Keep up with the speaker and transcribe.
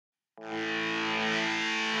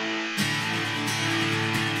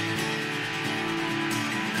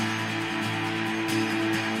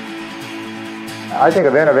I think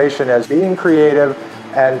of innovation as being creative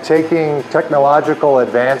and taking technological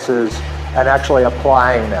advances and actually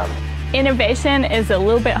applying them. Innovation is a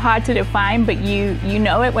little bit hard to define, but you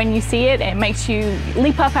know it when you see it. It makes you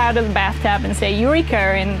leap up out of the bathtub and say Eureka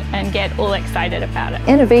and get all excited about it.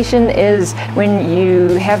 Innovation is when you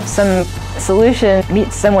have some solution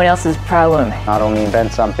meet someone else's problem. Not only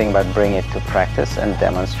invent something, but bring it to practice and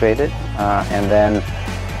demonstrate it, and then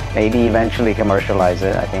maybe eventually commercialize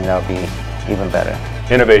it. I think that would be even better.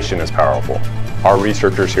 Innovation is powerful. Our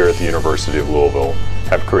researchers here at the University of Louisville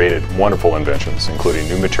have created wonderful inventions, including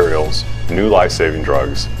new materials, new life-saving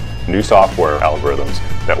drugs, new software algorithms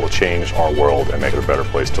that will change our world and make it a better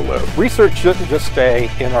place to live. Research shouldn't just stay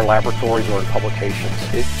in our laboratories or in publications.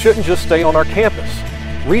 It shouldn't just stay on our campus.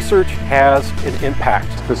 Research has an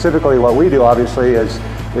impact. Specifically what we do, obviously, is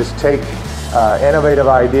take innovative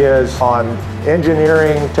ideas on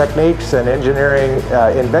engineering techniques and engineering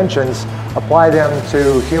inventions, apply them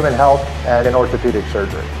to human health and in orthopedic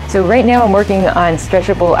surgery. So right now I'm working on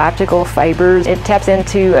stretchable optical fibers. It taps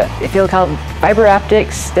into a field called fiber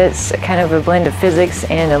optics that's kind of a blend of physics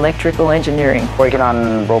and electrical engineering. Working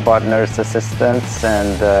on robot nurse assistants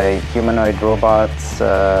and humanoid robots,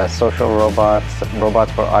 social robots,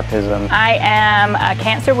 robots for autism. I am a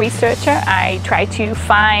cancer researcher. I try to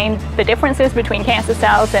find the differences between cancer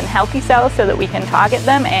cells and healthy cells so that we can target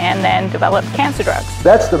them and then develop cancer drugs.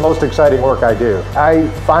 That's the most exciting work I do. I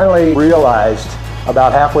finally realized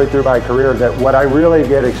about halfway through my career that what I really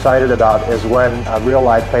get excited about is when a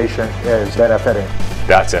real-life patient is benefiting.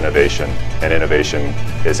 That's innovation, and innovation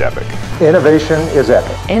is epic. Innovation is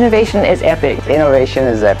epic. Innovation is epic. Innovation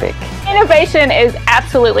is epic. Innovation is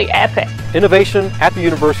absolutely epic. Innovation at the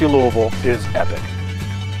University of Louisville is epic.